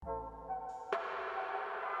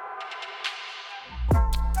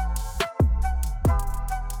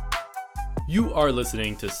You are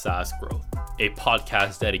listening to SaaS Growth, a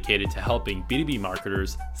podcast dedicated to helping B2B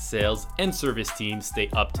marketers, sales, and service teams stay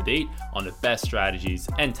up to date on the best strategies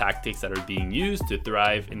and tactics that are being used to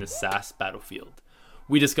thrive in the SaaS battlefield.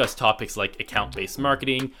 We discuss topics like account-based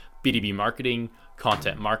marketing, B2B marketing,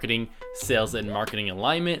 content marketing, sales and marketing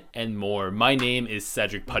alignment, and more. My name is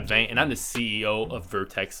Cedric Pudvin, and I'm the CEO of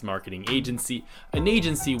Vertex Marketing Agency, an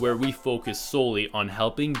agency where we focus solely on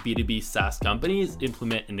helping B2B SaaS companies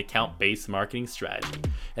implement an account-based marketing strategy.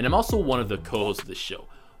 And I'm also one of the co-hosts of the show.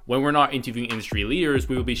 When we're not interviewing industry leaders,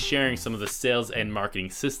 we will be sharing some of the sales and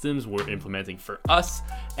marketing systems we're implementing for us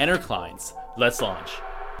and our clients. Let's launch.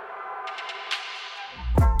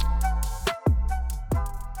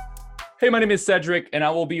 Hey, my name is Cedric, and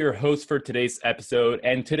I will be your host for today's episode.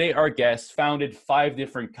 And today our guest founded 5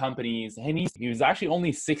 different companies, and he was actually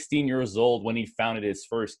only 16 years old when he founded his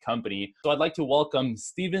first company. So I'd like to welcome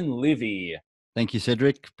Stephen Levey. Thank you,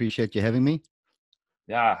 Cedric. Appreciate you having me.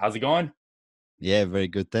 Yeah, how's it going? Yeah, very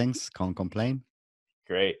good. Thanks. Can't complain.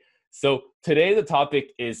 Great. So today the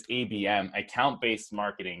topic is ABM, account-based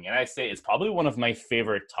marketing. And I say it's probably one of my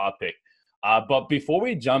favorite topics. But before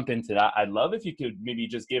we jump into that, I'd love if you could maybe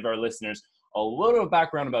just give our listeners a little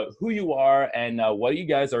background about who you are and what you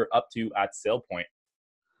guys are up to at SailPoint.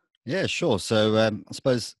 Yeah, sure. So I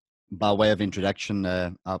suppose by way of introduction,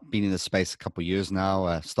 I've been in this space a couple of years now.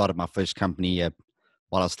 I started my first company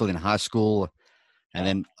while I was still in high school. And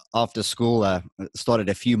then after school, started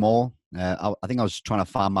a few more. I think I was trying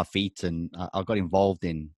to find my feet, and I got involved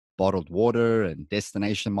in bottled water and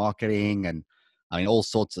destination marketing and all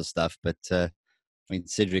sorts of stuff. But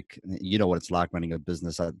Cedric, you know what it's like running a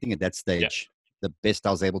business. I think at that stage, the best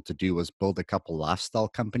I was able to do was build a couple lifestyle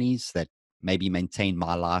companies that maybe maintain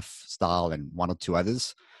my lifestyle and one or two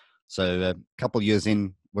others. So a couple years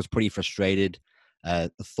in, was pretty frustrated.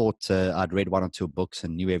 Thought I'd read one or two books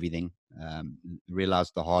and knew everything.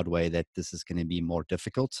 Realized the hard way that this is going to be more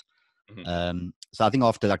difficult. So I think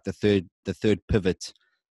after like the third pivot,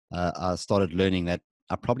 I started learning that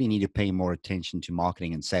I probably need to pay more attention to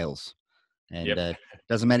marketing and sales. And it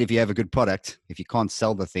doesn't matter if you have a good product. If you can't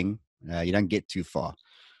sell the thing, you don't get too far.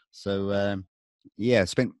 So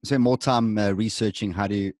spent more time researching how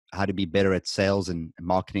to be better at sales and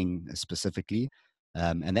marketing specifically.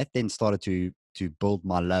 And that then started to build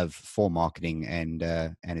my love for marketing and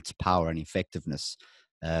its power and effectiveness.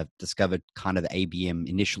 Discovered kind of the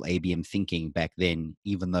initial ABM thinking back then,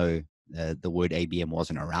 even though the word ABM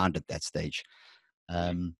wasn't around at that stage.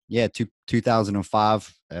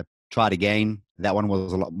 2005, tried again. That one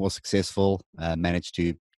was a lot more successful. Managed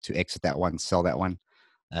to exit that one, sell that one.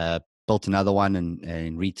 Built another one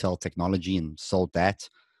in retail technology and sold that.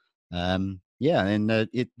 So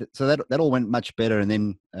that all went much better. And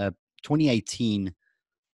then 2018,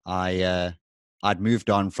 I'd moved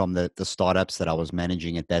on from the startups that I was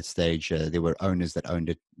managing at that stage. There were owners that owned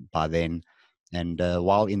it by then. And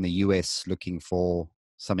while in the US looking for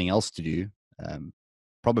something else to do,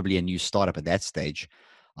 probably a new startup at that stage,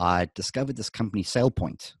 I discovered this company,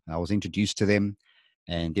 SailPoint. I was introduced to them,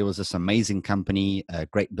 and there was this amazing company, a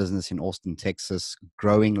great business in Austin, Texas,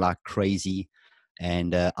 growing like crazy.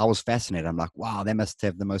 And I was fascinated. I'm like, wow, they must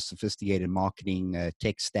have the most sophisticated marketing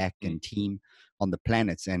tech stack and team on the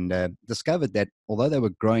planet. And discovered that although they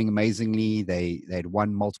were growing amazingly, they had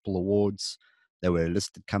won multiple awards, they were a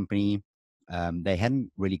listed company, they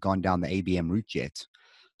hadn't really gone down the ABM route yet.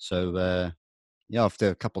 So after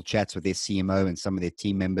a couple of chats with their CMO and some of their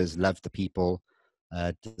team members, loved the people,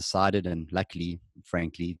 decided, and luckily,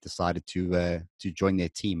 frankly, decided to join their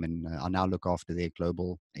team. And I now look after their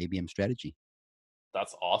global ABM strategy.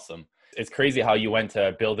 That's awesome. It's crazy how you went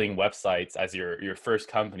to building websites as your first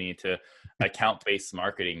company to account-based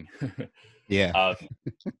marketing. Yeah.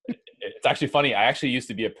 It's actually funny. I actually used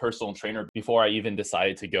to be a personal trainer before I even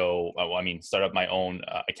decided to go, start up my own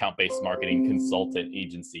account-based marketing consultant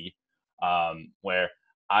agency, where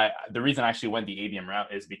the reason I actually went the ABM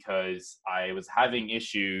route is because I was having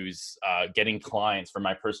issues getting clients for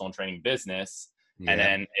my personal training business. Yeah. And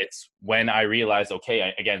then it's when I realized,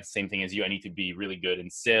 okay, again, same thing as you, I need to be really good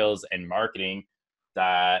in sales and marketing,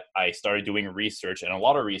 that I started doing research and a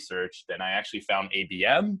lot of research. Then I actually found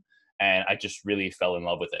ABM, and I just really fell in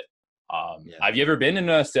love with it. Have you ever been in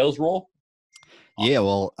a sales role? Yeah,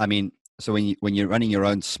 well, so when you're running your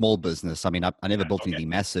own small business, I never built anything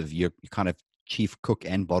massive. You're kind of chief cook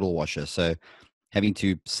and bottle washer. So having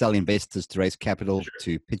to sell investors to raise capital,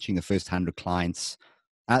 to pitching the first 100 clients.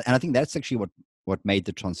 And I think that's actually what made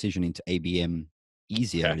the transition into ABM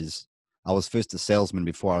easier. Is I was first a salesman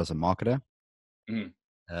before I was a marketer.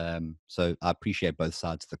 So I appreciate both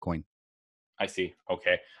sides of the coin. I see.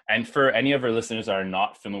 Okay. And for any of our listeners that are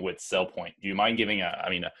not familiar with SailPoint, do you mind giving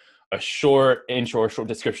a short intro or short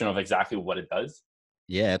description of exactly what it does?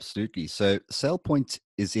 Yeah, absolutely. So SailPoint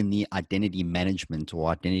is in the identity management or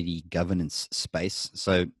identity governance space.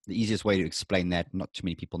 So the easiest way to explain that, not too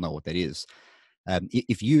many people know what that is.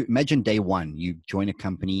 If you imagine day one, you join a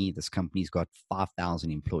company, this company's got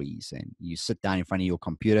 5,000 employees, and you sit down in front of your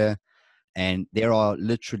computer, and there are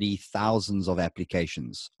literally thousands of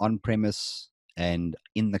applications on premise and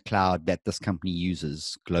in the cloud that this company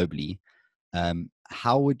uses globally.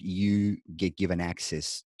 How would you get given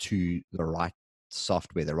access to the right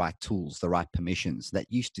software, the right tools, the right permissions? That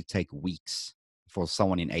used to take weeks for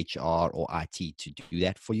someone in HR or IT to do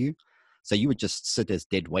that for you. So you would just sit as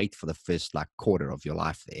dead weight for the first like quarter of your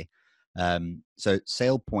life there. So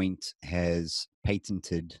SailPoint has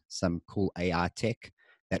patented some cool AI tech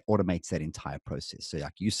that automates that entire process. So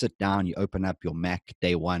like you sit down, you open up your Mac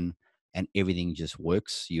day one, and everything just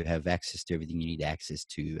works. You have access to everything you need access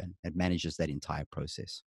to, and it manages that entire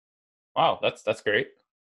process. Wow, that's great.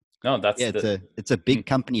 No, that's Yeah, the it's a big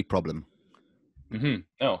company problem.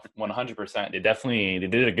 no, 100%. They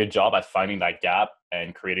did a good job at finding that gap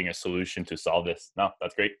and creating a solution to solve this. No,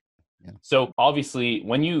 that's great. Yeah. So obviously,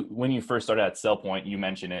 when you first started at SailPoint, you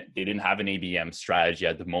mentioned it. They didn't have an ABM strategy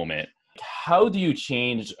at the moment. How do you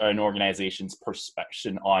change an organization's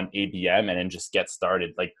perspective on ABM and then just get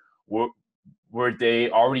started? Like, were they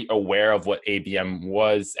already aware of what ABM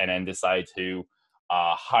was and then decide to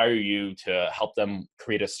hire you to help them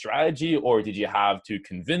create a strategy, or did you have to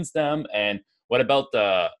convince them? And what about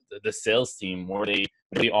the sales team? Were they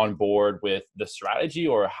really on board with the strategy,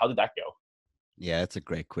 or how did that go? Yeah, that's a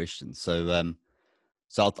great question. So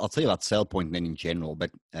I'll tell you about SailPoint then in general,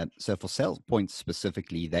 but so for SailPoint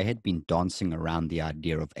specifically, they had been dancing around the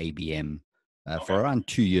idea of ABM for Okay. around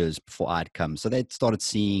 2 years before I'd come. So they'd started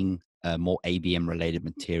seeing more ABM related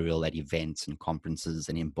material at events and conferences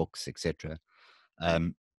and in books, etc.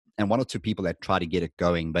 And one or two people that tried to get it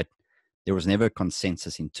going, but there was never a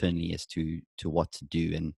consensus internally as to what to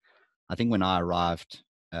do. And I think when I arrived,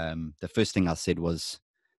 the first thing I said was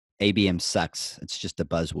ABM sucks. It's just a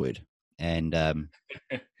buzzword. And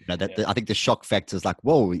Yeah. I think the shock factor is like,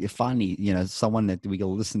 whoa, you finally, someone that we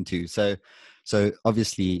will listen to. So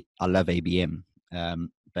obviously I love ABM,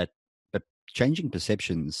 but changing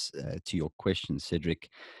perceptions to your question, Cedric,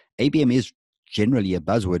 ABM is generally a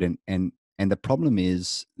buzzword, and the problem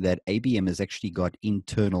is that ABM has actually got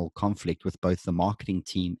internal conflict with both the marketing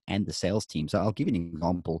team and the sales team. So I'll give you an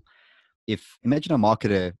example. If imagine a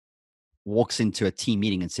marketer walks into a team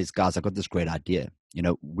meeting and says, guys, I've got this great idea.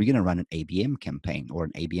 We're going to run an ABM campaign or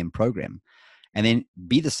an ABM program. And then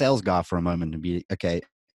be the sales guy for a moment and be, okay,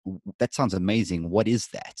 that sounds amazing. What is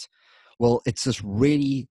that? Well, it's this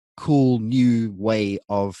really cool new way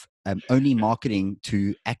of only marketing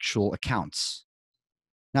to actual accounts.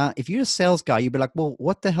 Now, if you're a sales guy, you'd be like, well,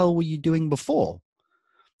 what the hell were you doing before?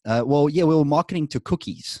 Well, yeah, we were marketing to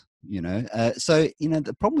cookies, So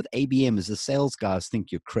the problem with ABM is the sales guys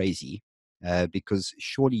think you're crazy because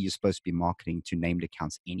surely you're supposed to be marketing to named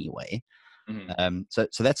accounts anyway. Mhm.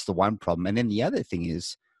 So that's the one problem. And then the other thing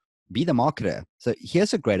is be the marketer. So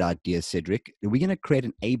here's a great idea, Cedric. We're going to create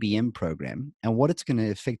an ABM program. And what it's going to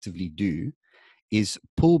effectively do is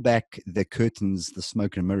pull back the curtains, the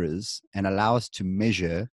smoke and mirrors, and allow us to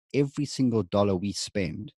measure every single dollar we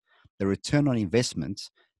spend, the return on investment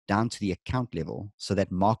down to the account level so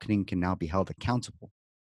that marketing can now be held accountable.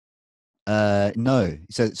 No.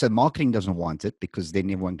 So marketing doesn't want it because then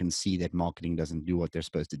everyone can see that marketing doesn't do what they're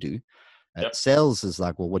supposed to do. Yep. Sales is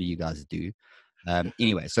like, well, what do you guys do?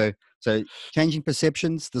 Anyway, so changing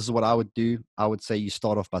perceptions. This is what I would do. I would say you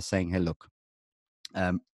start off by saying, "Hey, look,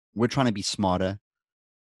 we're trying to be smarter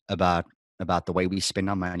about the way we spend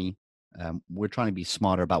our money. We're trying to be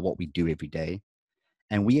smarter about what we do every day,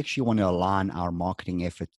 and we actually want to align our marketing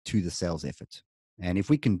effort to the sales effort. And if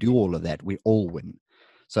we can do all of that, we all win."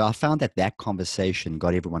 So I found that conversation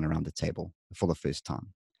got everyone around the table for the first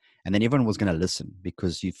time. And then everyone was going to listen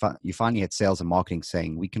because you finally had sales and marketing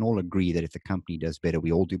saying, we can all agree that if the company does better,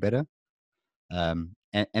 we all do better. And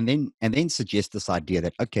then suggest this idea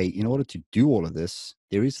that, okay, in order to do all of this,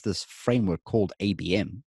 there is this framework called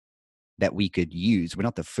ABM that we could use. We're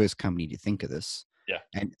not the first company to think of this. Yeah.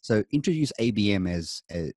 And so introduce ABM as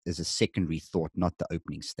a secondary thought, not the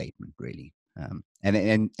opening statement, really.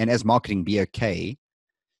 And as marketing, be okay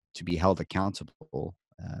to be held accountable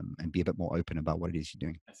and be a bit more open about what it is you're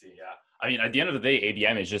doing. I see. Yeah. I mean, at the end of the day,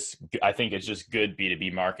 ABM is I think it's just good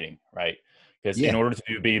B2B marketing, right? Because in Yeah. order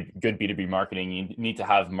to do good B2B marketing, you need to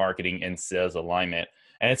have marketing and sales alignment.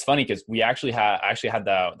 And it's funny because we actually had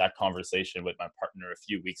that conversation with my partner a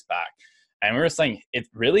few weeks back. And we were saying it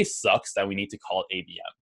really sucks that we need to call it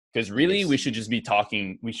ABM, because really we Yes. should just be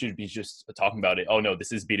talking. We should be just talking about it. Oh no,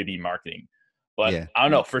 this is B2B marketing. But Yeah. I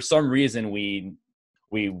don't know. For some reason, we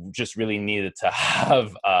just really needed to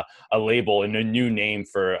have a label and a new name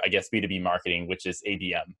for, I guess, B2B marketing, which is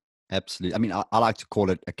ABM. Absolutely. I mean, I like to call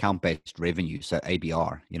it account-based revenue, so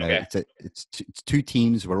ABR. You know, Okay. it's two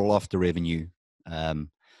teams. We're all after revenue. Um,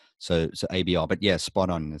 so ABR. But yeah, spot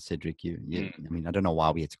on, Cedric. Mm. I mean, I don't know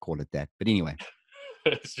why we had to call it that, but anyway.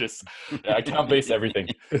 It's just account based everything.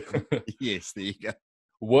 Yes, there you go.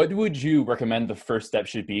 What would you recommend the first step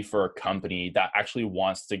should be for a company that actually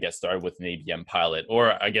wants to get started with an ABM pilot,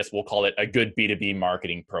 or I guess we'll call it a good B2B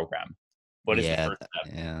marketing program? What is the Yeah, first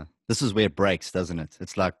step? yeah. This is where it breaks, doesn't it?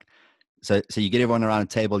 It's like so you get everyone around a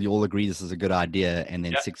table, you all agree this is a good idea, and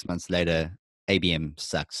then Yeah. 6 months later, ABM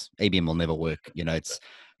sucks. ABM will never work. You know, it's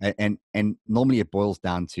and normally it boils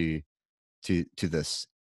down to this.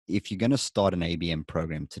 If you're going to start an ABM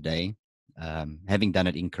program today, having done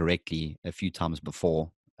it incorrectly a few times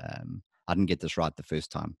before, I didn't get this right the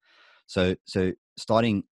first time. So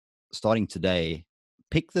starting today,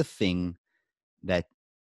 pick the thing that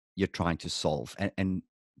you're trying to solve and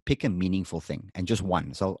pick a meaningful thing and just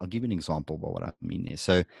one. So I'll give you an example of what I mean is.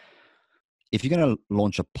 So if you're going to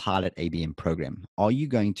launch a pilot ABM program, are you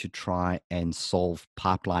going to try and solve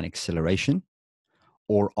pipeline acceleration,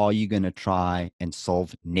 or are you going to try and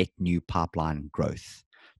solve net new pipeline growth?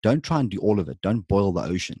 Don't try and do all of it. Don't boil the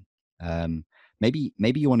ocean. Um, maybe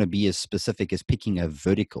you want to be as specific as picking a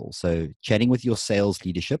vertical. So chatting with your sales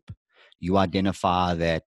leadership, you identify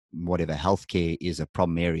that whatever healthcare is a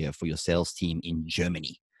problem area for your sales team in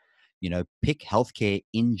Germany. You know, pick healthcare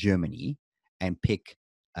in Germany and pick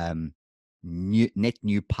um, net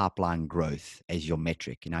new pipeline growth as your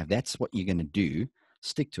metric. You know, if that's what you're going to do,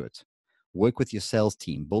 stick to it. Work with your sales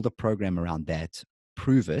team, build a program around that,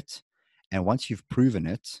 prove it. And once you've proven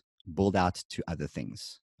it, build out to other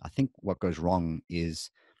things. I think what goes wrong is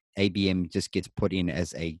ABM just gets put in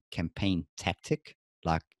as a campaign tactic,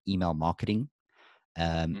 like email marketing.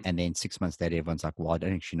 Mm. And then 6 months later, everyone's like, well, I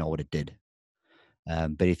don't actually know what it did.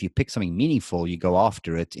 But if you pick something meaningful, you go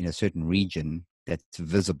after it in a certain region that's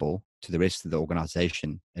visible to the rest of the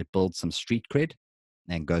organization. It builds some street cred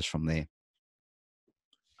and goes from there.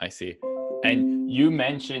 I see. And you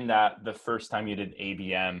mentioned that the first time you did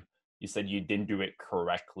ABM, you said you didn't do it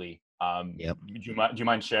correctly. Yep. Do you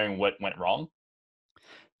mind sharing what went wrong?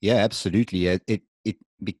 Yeah, absolutely. It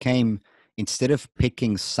became, instead of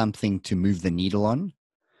picking something to move the needle on,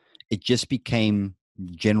 it just became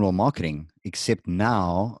general marketing. Except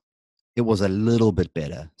now it was a little bit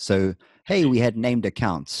better. So, I hey, see. we had named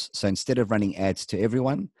accounts. So instead of running ads to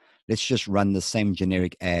everyone, let's just run the same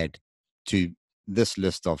generic ad to this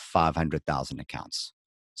list of 500,000 accounts.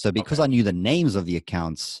 So because Okay. I knew the names of the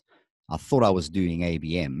accounts, I thought I was doing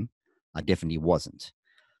ABM. I definitely wasn't.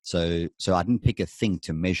 So I didn't pick a thing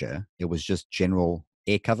to measure. It was just general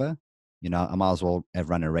air cover. You know, I might as well have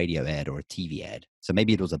run a radio ad or a TV ad. So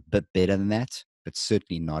maybe it was a bit better than that, but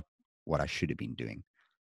certainly not what I should have been doing.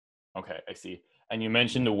 Okay, I see. And you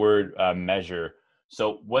mentioned the word measure.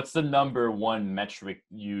 So, what's the number one metric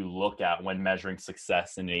you look at when measuring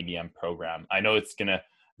success in an ABM program? I know it's going to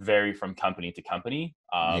vary from company to company,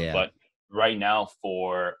 Yeah. but right now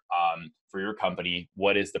for your company,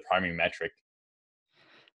 what is the primary metric?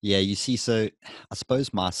 Yeah, you see, so I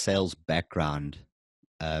suppose my sales background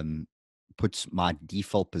um, puts my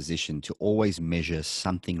default position to always measure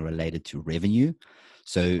something related to revenue.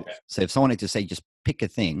 So, Okay. so if someone had to say just pick a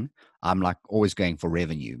thing, I'm like always going for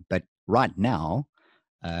revenue. But right now,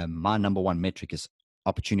 my number one metric is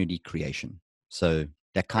opportunity creation. So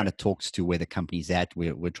that kind Okay. of talks to where the company's at.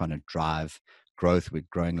 We're trying to drive growth. We're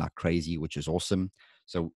growing like crazy, which is awesome.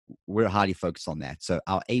 So we're highly focused on that. So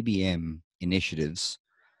our ABM initiatives,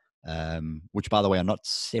 which by the way are not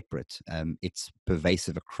separate. It's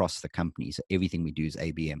pervasive across the company. So everything we do is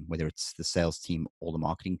ABM, whether it's the sales team or the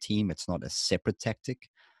marketing team. It's not a separate tactic,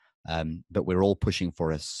 but we're all pushing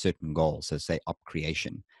for a certain goal. So say up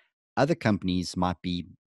creation. Other companies might be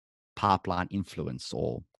pipeline influence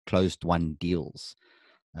or closed one deals,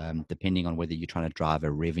 depending on whether you're trying to drive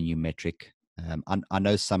a revenue metric. I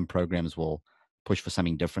know some programs will push for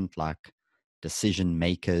something different, like decision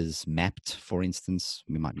makers mapped, for instance.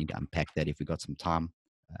 We might need to unpack that if we got some time.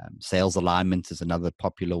 Sales alignment is another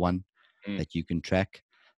popular one Mm, that you can track.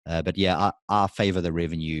 But yeah, I favor the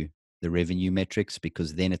revenue metrics,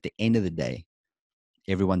 because then at the end of the day,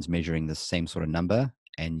 everyone's measuring the same sort of number,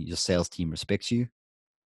 and your sales team respects you,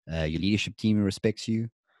 your leadership team respects you.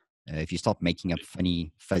 If you start making up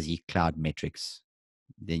funny, fuzzy cloud metrics,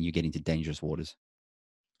 then you get into dangerous waters.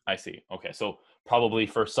 I see. Okay. So, probably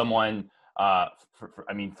for someone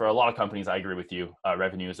I mean, for a lot of companies, I agree with you.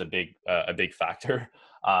 Revenue is a big factor.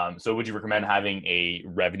 So would you recommend having a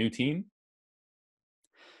revenue team?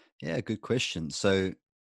 Yeah, good question. So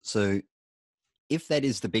if that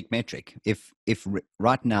is the big metric, if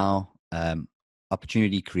right now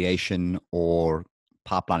opportunity creation or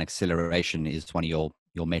pipeline acceleration is one of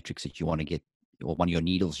your metrics that you want to get, or one of your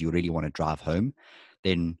needles you really want to drive home,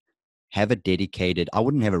 then have a dedicated. I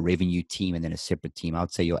wouldn't have a revenue team and then a separate team. I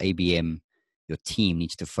would say your ABM, your team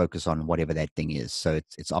needs to focus on whatever that thing is. So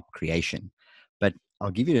it's op creation. But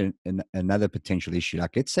I'll give you another potential issue.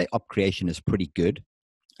 Like, let's say op creation is pretty good,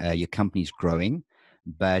 your company's growing,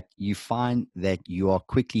 but you find that you are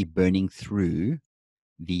quickly burning through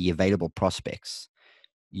the available prospects.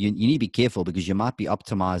 You need to be careful because you might be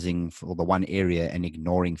optimizing for the one area and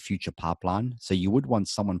ignoring future pipeline. So you would want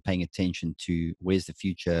someone paying attention to where's the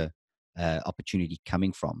future opportunity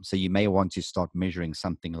coming from. So you may want to start measuring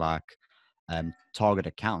something like target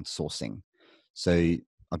account sourcing. So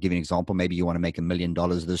I'll give you an example. Maybe you want to make $1 million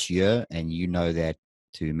this year, and you know that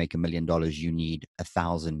to make $1 million, you need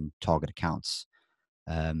 1,000 target accounts.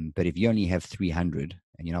 But if you only have 300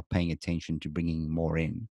 and you're not paying attention to bringing more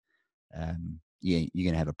in, yeah, you're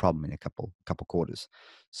going to have a problem in a couple quarters.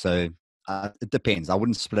 So it depends. I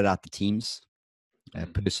wouldn't split out the teams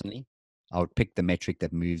personally. I would pick the metric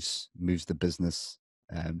that moves the business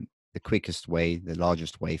the quickest way, the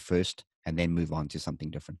largest way first, and then move on to something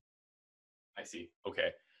different. I see. Okay.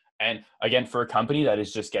 And again, for a company that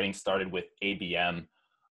is just getting started with ABM,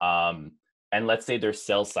 um, and let's say their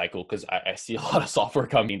sales cycle, because I see a lot of software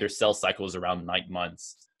companies, their sales cycle is around 9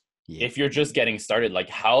 months. Yeah. If you're just getting started, like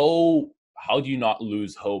how do you not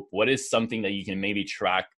lose hope? What is something that you can maybe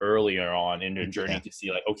track earlier on in your journey to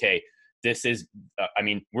see like, okay, this is, I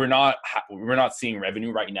mean, we're not seeing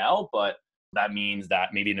revenue right now, but that means that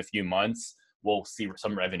maybe in a few months we'll see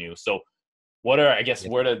some revenue. So what are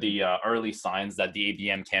the early signs that the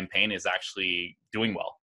ABM campaign is actually doing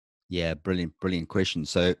well? Yeah, brilliant question.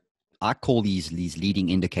 So I call these leading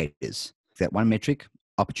indicators. That one metric,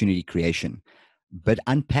 opportunity creation. But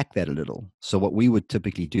unpack that a little. So what we would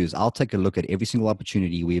typically do is I'll take a look at every single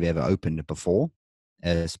opportunity we've ever opened before.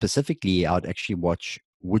 Specifically, I'd actually watch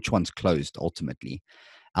which one's closed ultimately.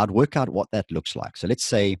 I'd work out what that looks like. So let's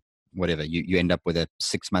say whatever, you end up with a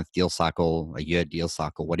 6-month deal cycle, a year deal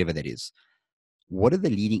cycle, whatever that is. What are the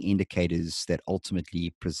leading indicators that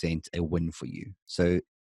ultimately present a win for you? So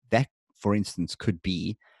that, for instance, could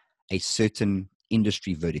be a certain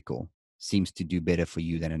industry vertical seems to do better for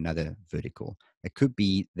you than another vertical. It could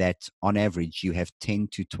be that on average, you have 10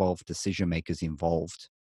 to 12 decision makers involved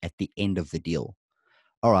at the end of the deal.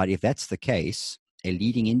 All right, if that's the case, a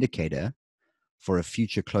leading indicator for a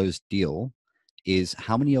future closed deal is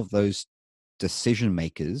how many of those decision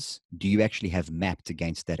makers do you actually have mapped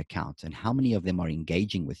against that account, and how many of them are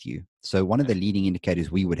engaging with you? So one of the leading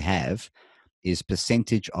indicators we would have is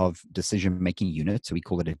percentage of decision making units. So we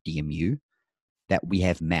call it a DMU that we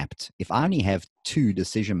have mapped. If I only have 2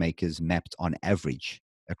 decision makers mapped on average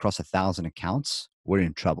across 1,000 accounts, we're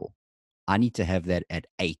in trouble. I need to have that at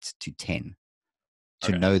 8 to 10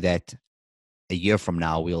 to Okay. know that a year from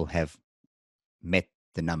now we'll have met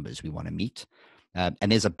the numbers we want to meet. And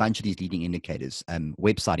there's a bunch of these leading indicators.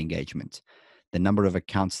 Website engagement, the number of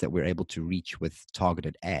accounts that we're able to reach with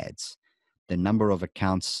targeted ads, the number of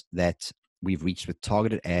accounts that we've reached with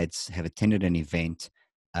targeted ads, have attended an event,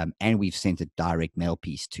 and we've sent a direct mail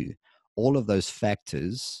piece to. All of those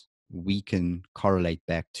factors we can correlate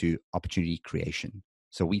back to opportunity creation.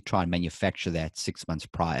 So we try and manufacture that 6 months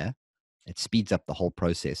prior. It speeds up the whole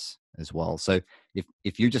process as well. So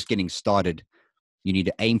if you're just getting started, you need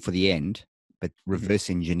to aim for the end, but Mhm. reverse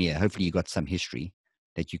engineer. Hopefully you got some history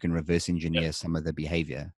that you can reverse Yep. engineer some of the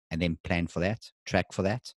behavior and then plan for that, track for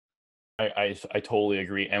that. I totally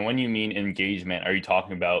agree. And when you mean engagement, are you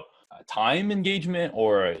talking about time engagement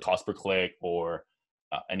or cost per click or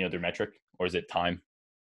any other metric, or is it time?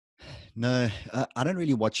 No, I don't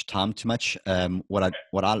really watch time too much.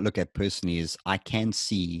 What I look at personally is I can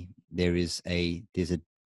see there's a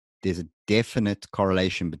definite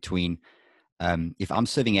correlation between if I'm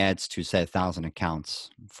serving ads to say 1,000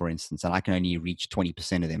 accounts, for instance, and I can only reach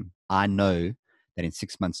 20% of them, I know that in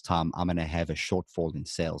 6 months' time I'm going to have a shortfall in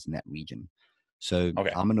sales in that region. So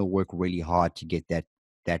Okay. I'm going to work really hard to get that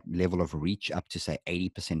level of reach up to say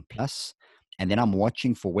 80% plus. And then I'm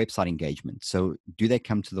watching for website engagement. So do they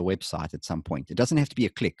come to the website at some point? It doesn't have to be a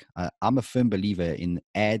click. I'm a firm believer in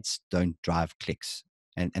ads don't drive clicks,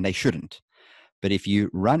 and they shouldn't. But if you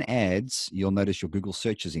run ads, you'll notice your Google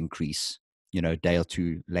searches increase, a day or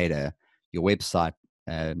two later. Your website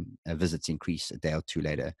visits increase a day or two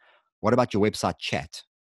later. What about your website chat?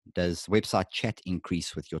 Does website chat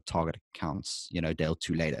increase with your target accounts, day or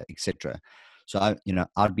two later, etc.? So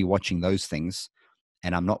I'd be watching those things,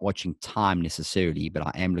 and I'm not watching time necessarily, but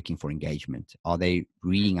I am looking for engagement. Are they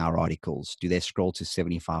reading our articles? Do they scroll to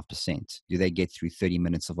 75%? Do they get through 30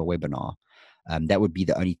 minutes of a webinar? That would be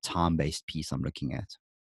the only time-based piece I'm looking at.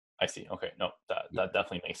 I see. Okay. No, Yeah. that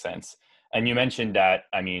definitely makes sense. And you mentioned that,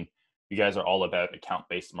 I mean, you guys are all about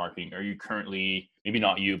account-based marketing. Are you currently, maybe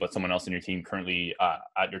not you, but someone else in your team currently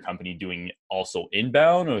at your company doing also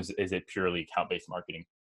inbound, or is it purely account-based marketing?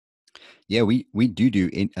 Yeah, we do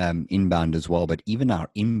inbound as well, but even our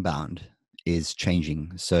inbound is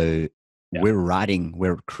changing. So Yeah.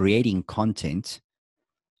 we're creating content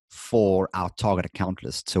for our target account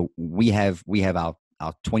list. So we have our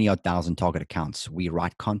 20 odd thousand target accounts. We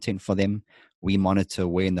write content for them. We monitor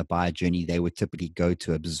where in the buyer journey they would typically go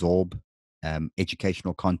to absorb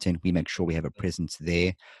educational content. We make sure we have a presence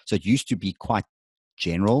there. So it used to be quite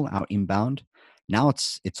general, our inbound. Now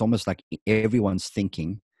it's almost like everyone's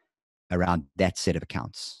thinking around that set of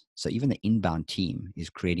accounts. So even the inbound team is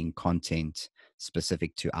creating content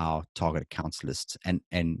specific to our target accounts lists, and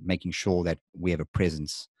making sure that we have a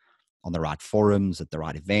presence on the right forums, at the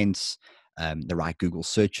right events, the right Google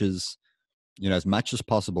searches. As much as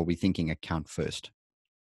possible, we're thinking account first.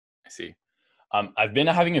 I see. I've been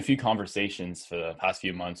having a few conversations for the past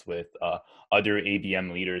few months with other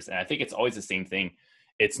ABM leaders, and I think it's always the same thing.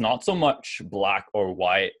 It's not so much black or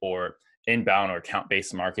white or inbound or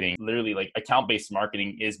account-based marketing. Literally, like account-based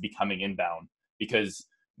marketing is becoming inbound because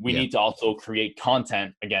we Yeah. need to also create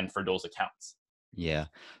content again for those accounts. Yeah.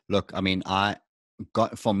 Look, I mean,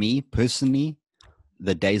 for me personally,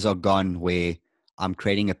 the days are gone where I'm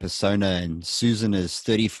creating a persona and Susan is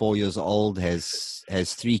 34 years old, has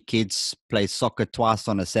three kids, plays soccer twice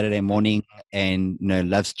on a Saturday morning, and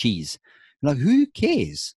loves cheese. Like, who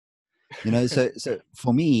cares? So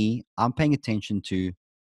for me, I'm paying attention to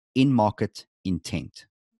in-market intent.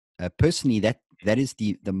 Personally, that is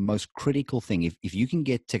the most critical thing. If you can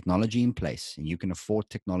get technology in place and you can afford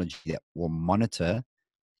technology that will monitor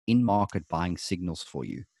in-market buying signals for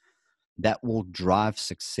you, that will drive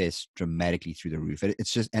success dramatically through the roof.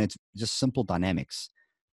 It's just simple dynamics.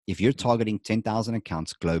 If you're targeting 10,000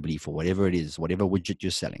 accounts globally for whatever it is, whatever widget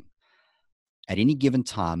you're selling, at any given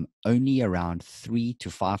time, only around 3 to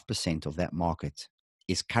 5% of that market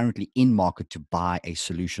is currently in market to buy a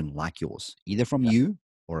solution like yours, either from Yeah. you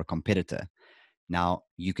or a competitor. Now,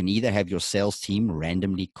 you can either have your sales team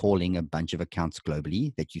randomly calling a bunch of accounts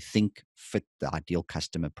globally that you think fit the ideal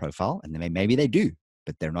customer profile, and then maybe they do,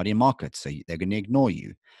 but they're not in market, so they're going to ignore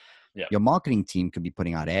you. Yeah. Your marketing team could be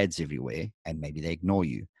putting out ads everywhere, and maybe they ignore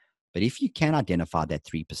you. But if you can identify that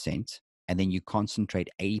 3%, and then you concentrate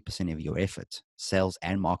 80% of your effort, sales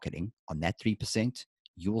and marketing, on that 3%,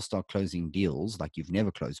 you will start closing deals like you've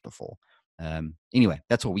never closed before. Anyway,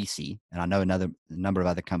 that's what we see. And I know a number of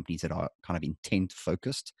other companies that are kind of intent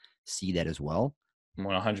focused see that as well.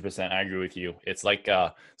 100%. I agree with you. It's like it's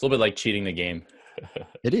a little bit like cheating the game.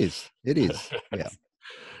 It is. It is. Yeah.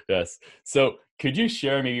 Yes. So could you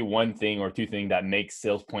share maybe one thing or two things that makes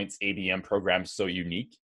SalesPoint's ABM program so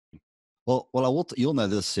unique? Well, you'll know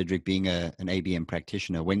this, Cedric, being an ABM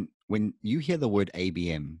practitioner. When you hear the word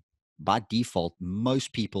ABM, by default,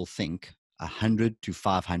 most people think 100 to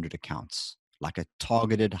 500 accounts, like a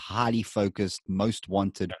targeted, highly focused, most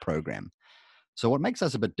wanted program. So what makes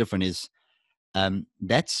us a bit different is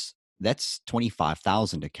that's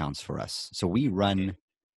 25,000 accounts for us. So we run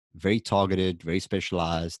very targeted, very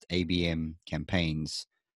specialized ABM campaigns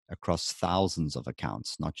across thousands of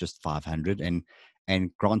accounts, not just 500.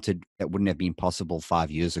 And granted, that wouldn't have been possible 5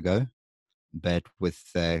 years ago, but with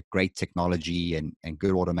great technology and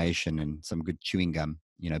good automation and some good chewing gum,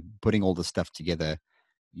 putting all this stuff together,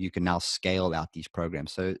 you can now scale out these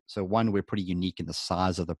programs. So one, we're pretty unique in the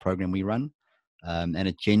size of the program we run, and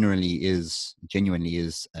it genuinely is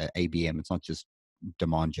ABM. It's not just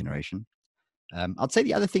demand generation. I'd say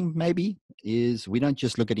the other thing maybe is we don't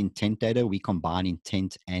just look at intent data, we combine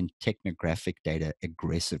intent and technographic data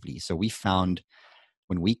aggressively. So we found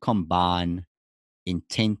when we combine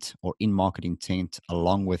intent or in-market intent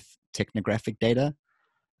along with technographic data,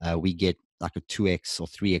 we get like a 2x or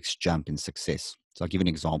 3x jump in success. So I'll give you an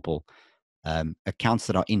example. Accounts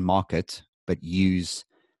that are in market but use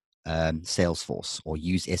Salesforce or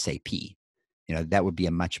use SAP, that would be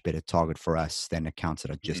a much better target for us than accounts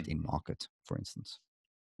that are just Mhm. in market, for instance.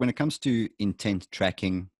 When it comes to intent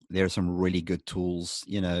tracking, there are some really good tools,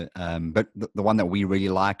 but the one that we really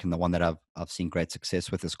like and the one that I've seen great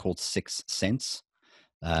success with is called 6sense.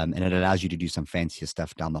 And it allows you to do some fancier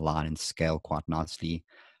stuff down the line and scale quite nicely.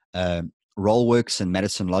 Rollworks and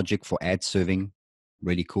Madison Logic for ad serving.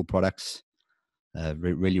 really cool products,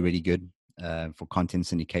 really, really good for content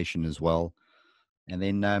syndication as well. And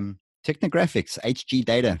then Technographics, HG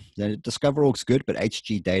Data. The DiscoverOrg's good, but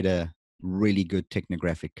HG Data, really good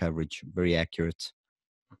technographic coverage, very accurate.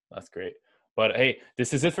 That's great. But hey,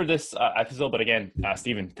 this is it for this episode. But again,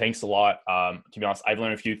 Stephen, thanks a lot. To be honest, I've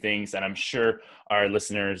learned a few things, and I'm sure our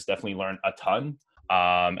listeners definitely learned a ton.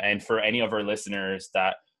 And for any of our listeners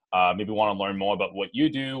that maybe want to learn more about what you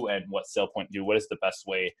do and what SailPoint do, what is the best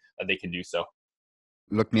way that they can do so?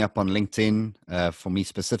 Look me up on LinkedIn for me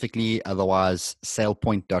specifically. Otherwise,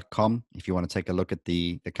 SailPoint.com if you want to take a look at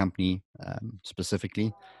the company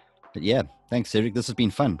specifically. But yeah, thanks, Eric. This has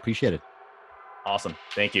been fun. Appreciate it. Awesome.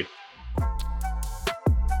 Thank you.